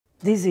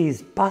This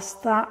is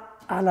pasta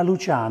alla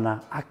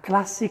Luciana, a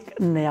classic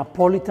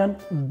Neapolitan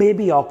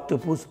baby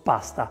octopus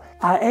pasta.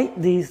 I ate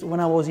this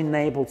when I was in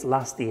Naples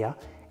last year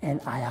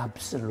and I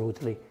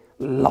absolutely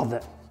love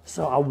it.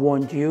 So I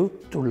want you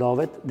to love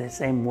it the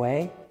same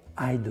way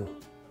I do.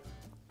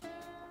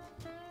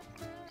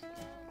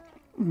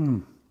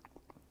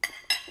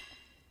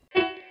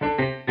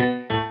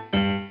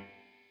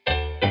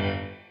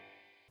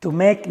 To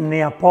make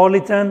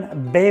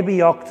Neapolitan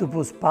baby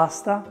octopus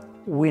pasta,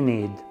 we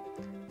need,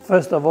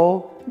 first of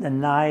all, the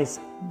nice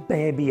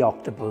baby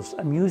octopus.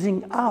 I'm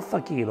using half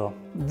a kilo,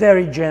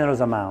 very generous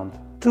amount.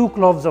 2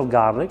 cloves of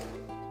garlic.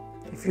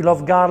 If you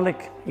love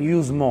garlic,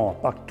 use more,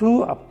 but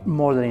 2 are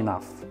more than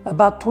enough.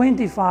 About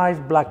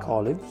 25 black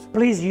olives.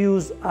 Please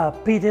use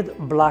pitted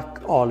black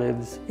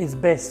olives. It's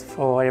best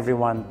for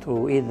everyone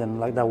to eat them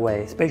like that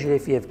way, especially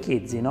if you have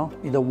kids, you know?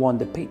 You don't want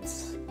the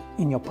pits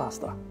in your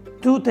pasta.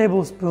 2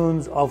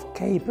 tablespoons of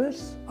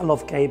capers. I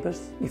love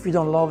capers. If you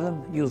don't love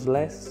them, use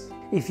less.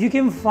 If you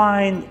can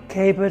find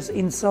capers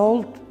in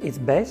salt, it's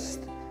best.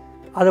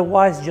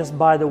 Otherwise, just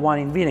buy the one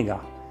in vinegar.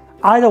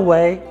 Either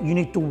way, you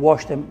need to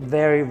wash them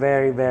very,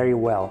 very, very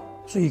well.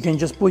 So you can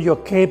just put your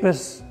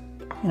capers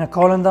in a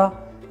colander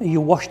and you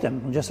wash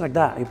them just like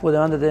that. You put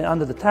them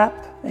under the tap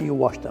and you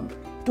wash them.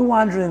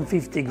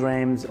 250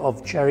 grams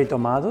of cherry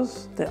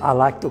tomatoes that I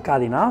like to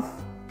cut in half.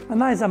 A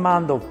nice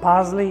amount of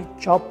parsley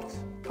chopped.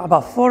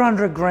 About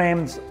 400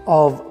 grams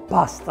of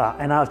pasta,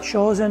 and I've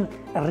chosen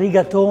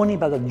rigatoni,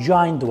 but a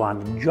giant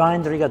one,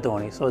 giant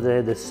rigatoni. So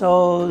the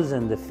sauce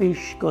and the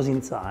fish goes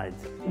inside.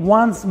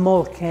 1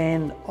 small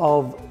can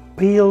of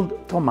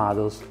peeled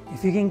tomatoes.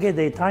 If you can get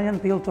the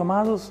Italian peeled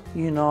tomatoes,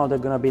 you know they're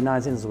gonna be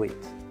nice and sweet.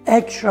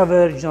 Extra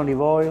virgin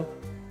olive oil,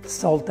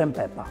 salt and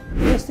pepper.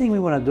 The first thing we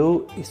wanna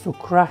do is to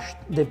crush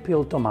the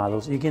peeled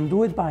tomatoes. You can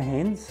do it by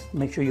hands,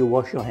 make sure you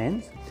wash your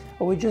hands,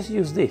 or we just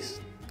use this.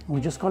 We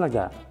just go like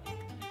that.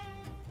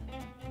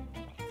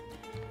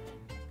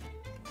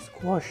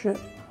 Squash it,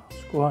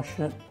 squash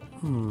it.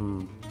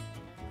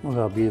 Look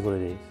how beautiful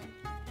it is.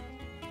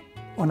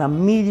 On a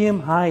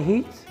medium-high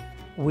heat,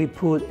 we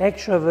put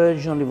extra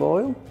virgin olive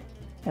oil,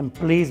 and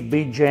please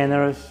be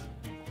generous,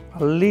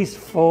 at least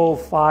 4 or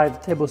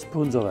 5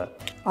 tablespoons of it.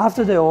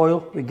 After the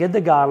oil, we get the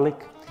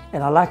garlic,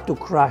 and I like to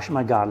crush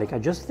my garlic. I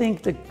just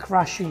think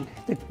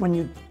when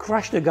you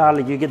crush the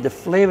garlic, you get the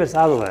flavors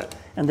out of it,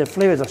 and the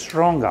flavors are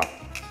stronger.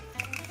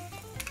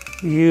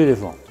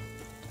 Beautiful.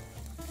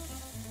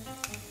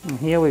 And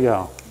here we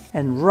go.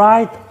 And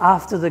right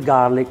after the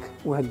garlic,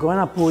 we're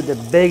gonna put the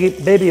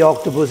baby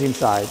octopus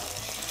inside.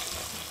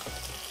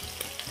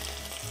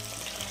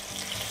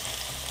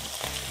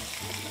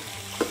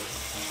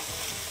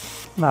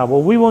 Now,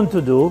 what we want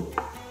to do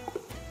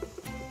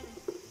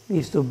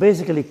is to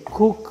basically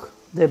cook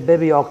the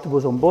baby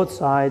octopus on both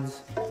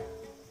sides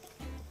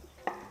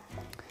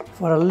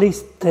for at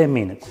least 10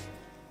 minutes.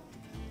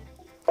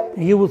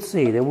 And you will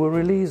see they will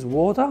release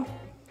water,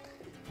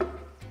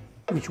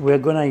 which we're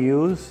gonna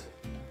use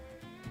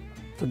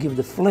to give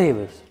the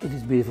flavors to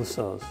this beautiful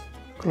sauce.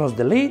 Close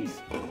the lid.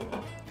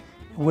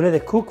 We let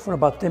it cook for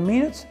about 10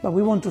 minutes, but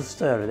we want to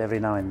stir it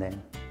every now and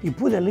then. You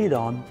put the lid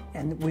on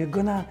and we're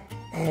gonna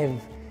have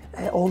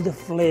all the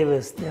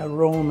flavors, the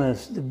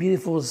aromas, the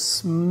beautiful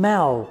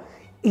smell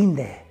in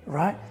there,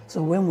 right?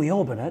 So when we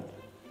open it,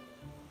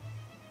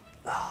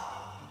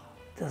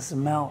 the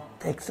smell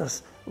takes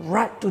us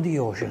right to the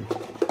ocean.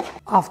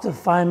 After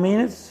 5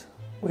 minutes,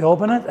 we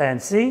open it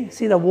and see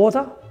the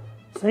water?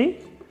 See?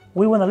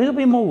 We want a little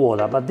bit more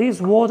water, but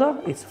this water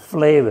is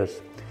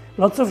flavors.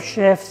 Lots of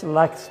chefs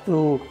like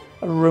to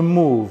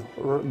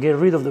get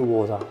rid of the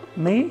water.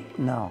 Me?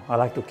 No, I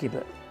like to keep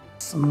it.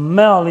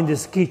 Smell in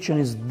this kitchen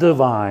is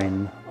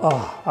divine.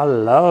 Oh, I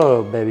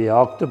love baby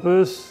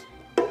octopus.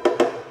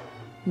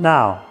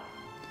 Now,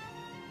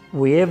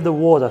 we have the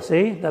water,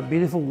 see? That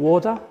beautiful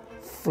water?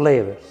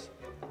 Flavors.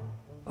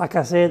 Like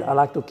I said, I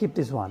like to keep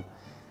this one.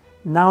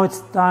 Now it's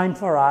time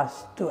for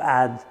us to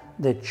add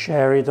the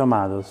cherry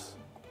tomatoes.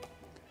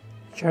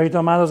 Cherry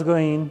tomatoes go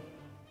in.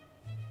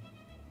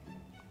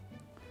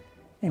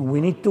 And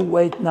we need to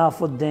wait now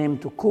for them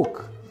to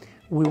cook.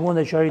 We want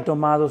the cherry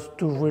tomatoes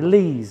to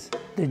release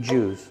the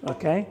juice,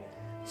 okay?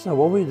 So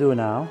what we do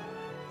now,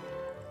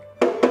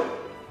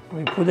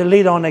 we put the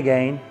lid on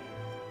again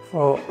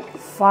for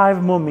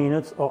 5 more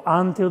minutes or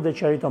until the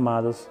cherry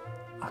tomatoes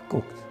are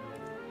cooked.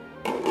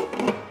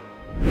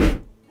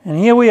 And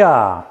here we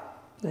are.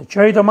 The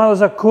cherry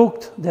tomatoes are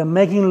cooked. They're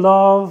making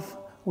love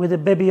with the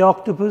baby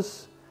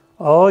octopus.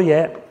 Oh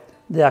yeah,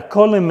 they are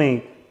calling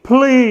me,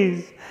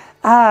 please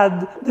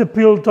add the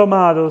peeled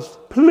tomatoes,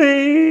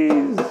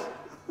 please.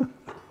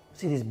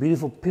 See these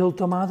beautiful peeled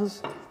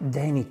tomatoes?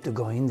 They need to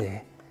go in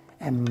there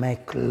and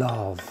make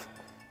love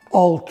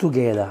all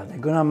together. They're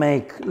gonna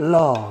make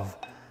love.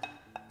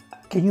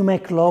 Can you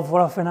make love for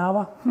half an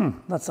hour?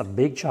 That's a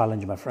big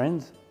challenge, my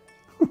friends.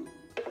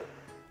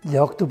 The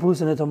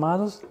octopus and the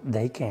tomatoes,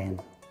 they can.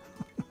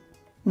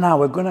 Now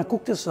we're gonna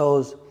cook the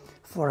sauce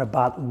for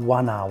about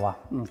 1 hour,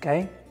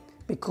 okay?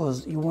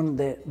 Because you want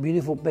the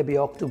beautiful baby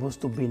octopus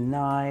to be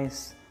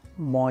nice,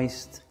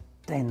 moist,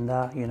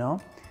 tender, you know.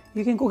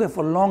 You can cook it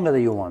for longer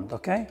than you want,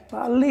 okay?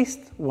 But at least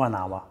 1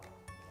 hour.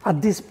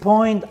 At this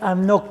point,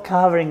 I'm not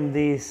covering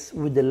this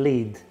with the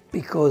lid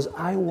because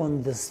I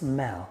want the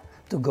smell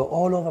to go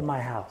all over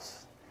my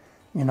house.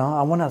 You know,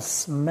 I want to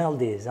smell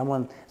this. I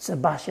want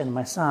Sebastian,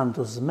 my son,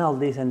 to smell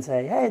this and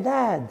say, "Hey,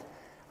 Dad,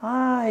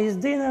 is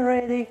dinner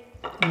ready?"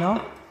 You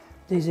know,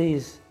 this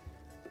is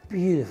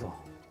beautiful.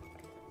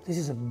 This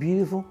is a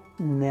beautiful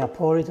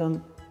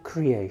Neapolitan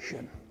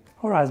creation.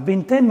 All right, it's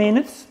been 10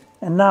 minutes,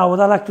 and now what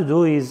I like to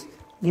do is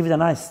give it a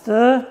nice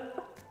stir.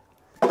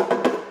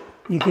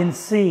 You can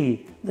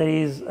see there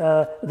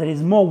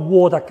is more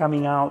water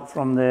coming out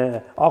from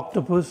the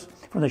octopus,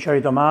 from the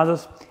cherry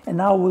tomatoes. And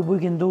now what we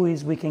can do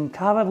is we can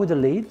cover with the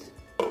lid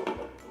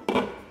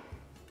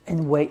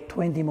and wait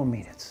 20 more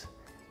minutes.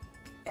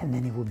 And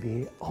then it will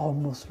be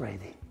almost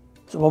ready.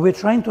 So what we're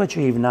trying to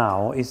achieve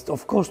now is,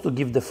 of course, to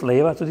give the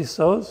flavor to this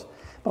sauce,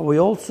 but we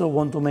also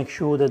want to make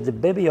sure that the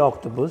baby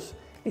octopus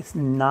is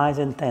nice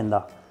and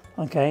tender.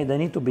 Okay, they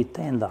need to be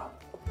tender.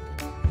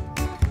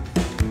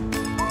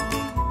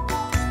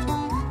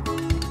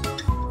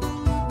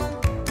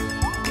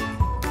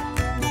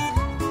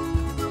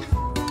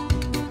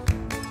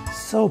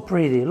 So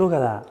pretty, look at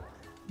that.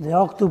 The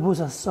octopus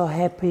are so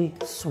happy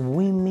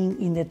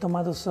swimming in the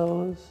tomato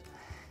sauce,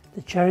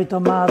 the cherry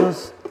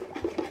tomatoes.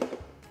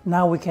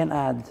 Now we can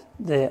add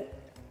the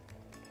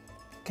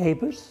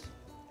capers.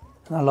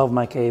 I love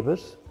my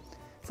capers.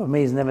 For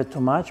me it's never too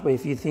much, but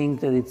if you think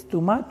that it's too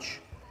much,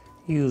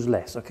 use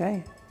less,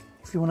 okay?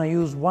 If you want to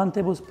use 1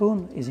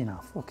 tablespoon, is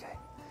enough, okay?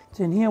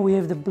 So in here we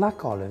have the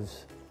black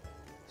olives.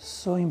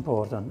 So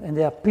important, and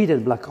they are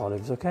pitted black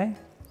olives, okay?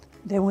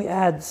 Then we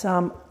add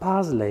some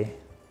parsley.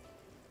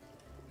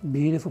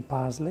 Beautiful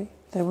parsley.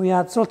 Then we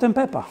add salt and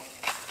pepper.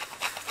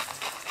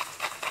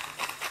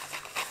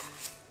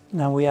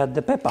 Now we add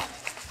the pepper.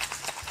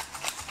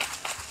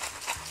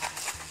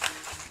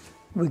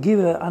 We give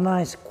it a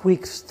nice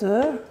quick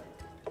stir.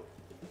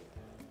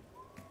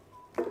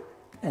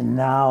 And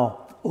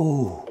now,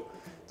 ooh,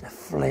 the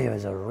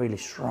flavors are really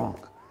strong.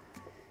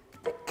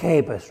 The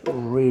capers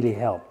really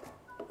help.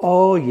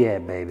 Oh yeah,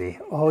 baby,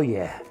 oh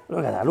yeah.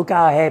 Look at that, look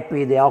how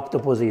happy the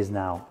octopus is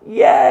now.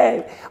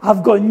 Yay,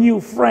 I've got new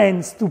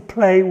friends to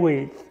play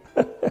with.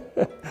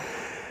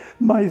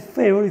 My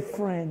favorite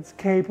friends,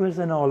 capers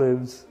and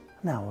olives.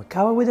 Now we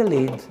cover with a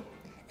lid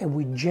and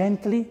we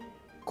gently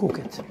cook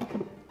it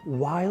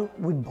while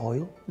we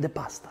boil the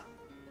pasta.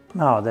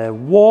 Now the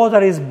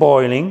water is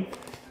boiling.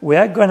 We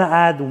are gonna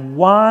add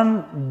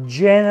 1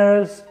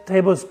 generous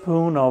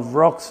tablespoon of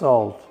rock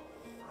salt.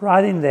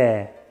 Right in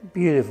there,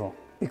 beautiful.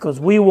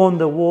 Because we want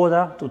the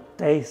water to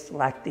taste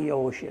like the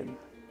ocean.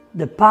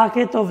 The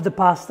packet of the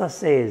pasta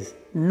says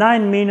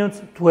 9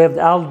 minutes to have the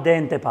al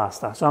dente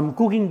pasta. So I'm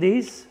cooking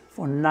this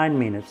for 9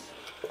 minutes.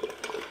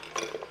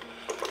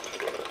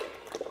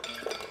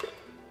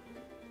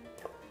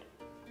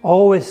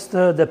 Always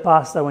stir the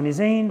pasta when it's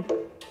in,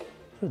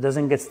 so it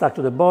doesn't get stuck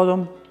to the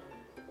bottom.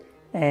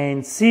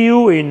 And see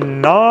you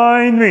in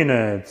 9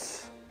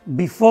 minutes.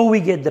 Before we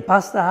get the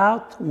pasta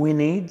out, we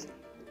need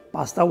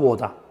pasta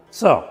water.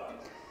 So,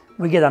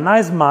 we get a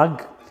nice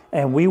mug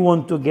and we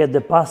want to get the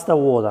pasta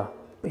water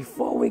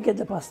before we get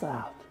the pasta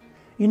out.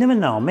 You never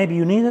know, maybe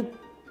you need it,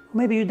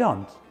 maybe you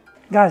don't.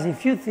 Guys,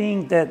 if you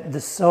think that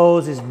the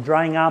sauce is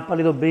drying up a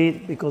little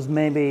bit because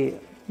maybe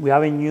we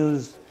haven't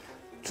used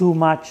too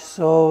much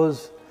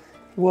sauce,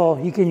 well,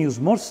 you can use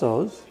more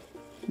sauce,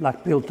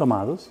 like peeled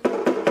tomatoes,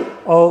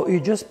 or you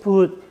just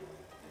put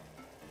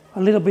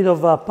a little bit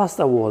of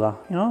pasta water,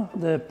 you know,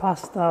 the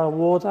pasta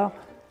water,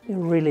 it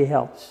really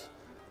helps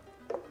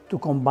to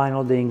combine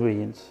all the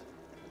ingredients.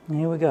 And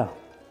here we go.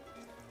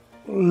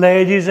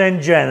 Ladies and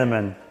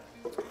gentlemen,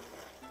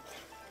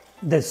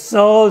 the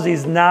sauce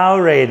is now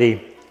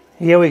ready.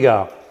 Here we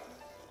go.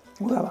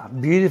 We have a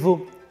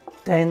beautiful,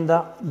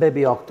 tender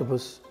baby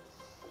octopus.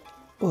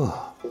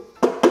 Oh,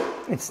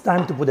 it's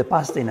time to put the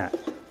pasta in it.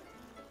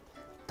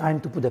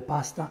 Time to put the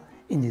pasta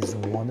in this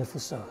wonderful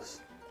sauce.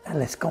 And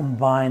let's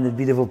combine the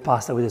beautiful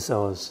pasta with the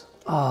sauce.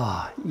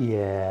 Ah,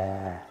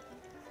 yeah.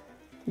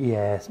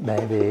 Yes,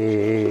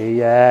 baby,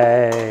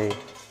 yay!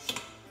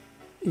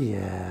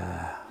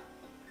 Yeah.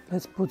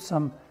 Let's put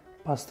some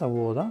pasta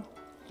water,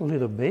 a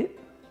little bit.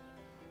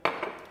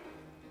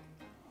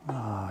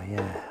 Oh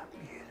yeah,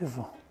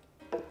 beautiful.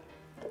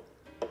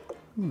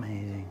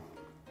 Amazing.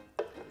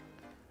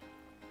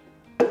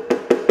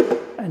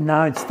 And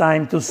now it's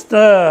time to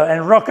stir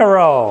and rock and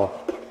roll.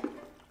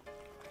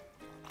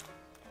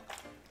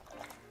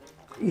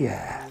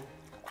 Yeah.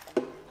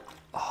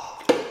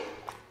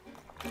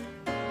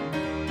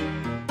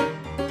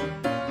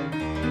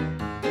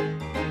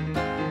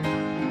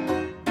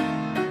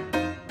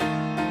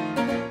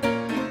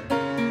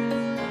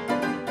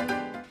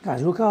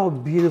 Guys, look how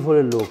beautiful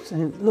it looks.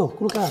 And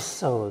look at that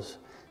sauce.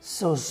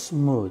 So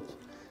smooth.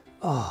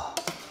 Oh,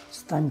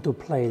 it's time to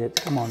plate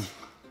it. Come on.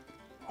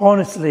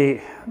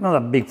 Honestly, not a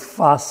big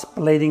fuss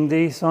plating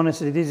this.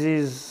 Honestly, this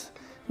is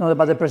not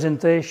about the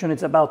presentation.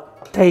 It's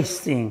about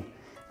tasting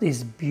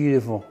this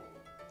beautiful,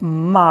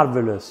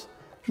 marvelous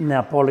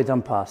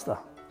Neapolitan pasta.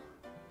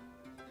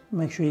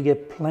 Make sure you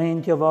get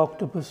plenty of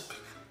octopus.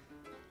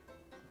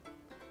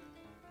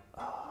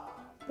 Oh,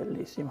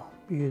 bellissimo,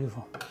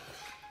 beautiful.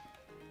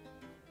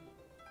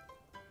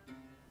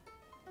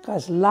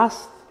 Guys,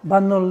 last but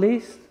not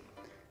least,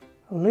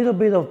 a little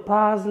bit of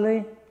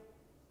parsley,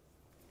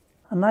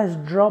 a nice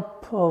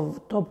drop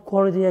of top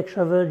quality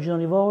extra virgin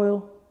olive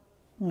oil,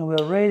 and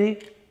we're ready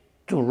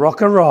to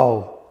rock and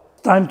roll.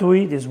 Time to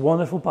eat this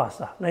wonderful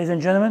pasta. Ladies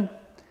and gentlemen,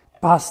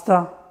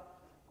 pasta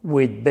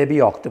with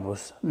baby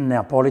octopus,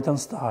 Neapolitan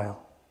style.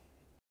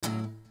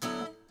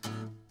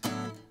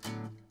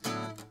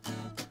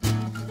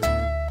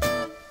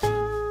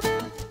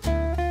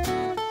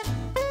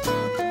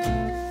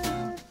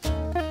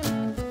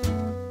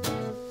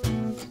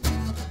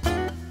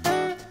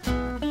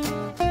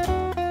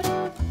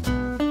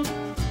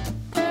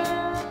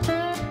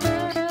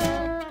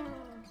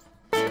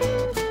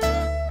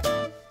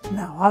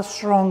 I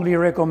strongly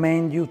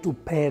recommend you to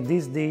pair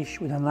this dish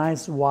with a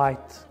nice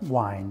white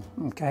wine,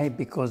 okay,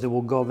 because it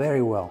will go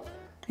very well.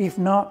 If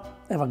not,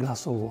 have a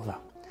glass of water.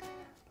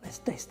 Let's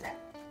taste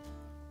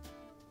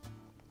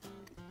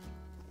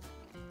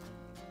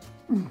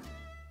it.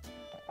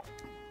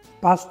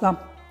 Pasta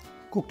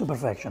cooked to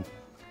perfection.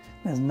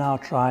 Let's now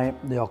try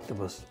the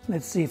octopus.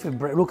 Let's see if it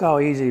breaks. Look how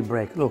easy it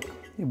breaks. Look,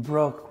 it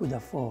broke with a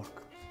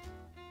fork.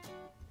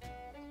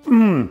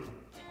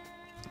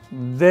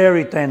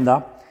 Very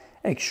tender.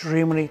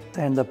 Extremely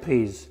tender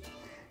piece.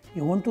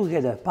 You want to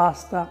get the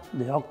pasta,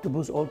 the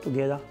octopus all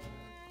together.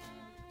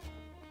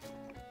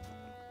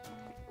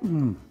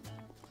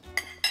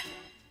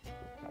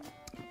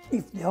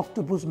 If the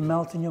octopus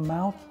melts in your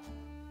mouth,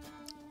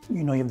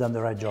 you know you've done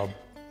the right job.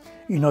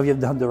 You know you've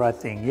done the right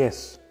thing.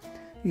 Yes,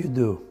 you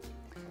do.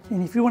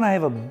 And if you want to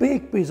have a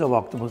big piece of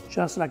octopus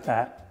just like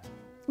that,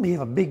 you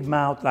have a big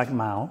mouth like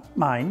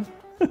mine,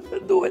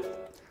 do it.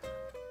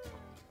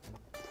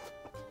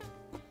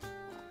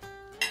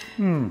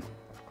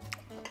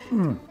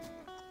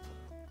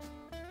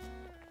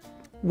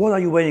 What are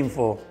you waiting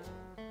for?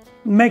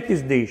 Make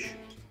this dish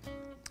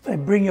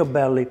and bring your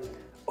belly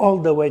all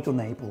the way to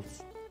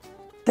Naples.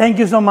 Thank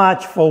you so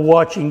much for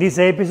watching this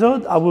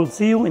episode. I will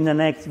see you in the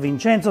next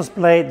Vincenzo's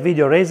Plate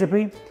video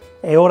recipe.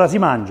 E ora si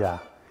mangia.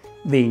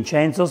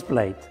 Vincenzo's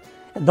Plate.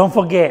 And don't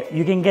forget,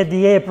 you can get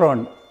the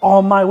apron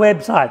on my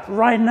website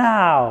right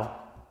now.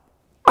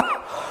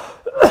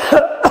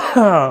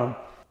 Oh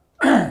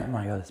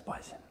my God, it's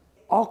spicy.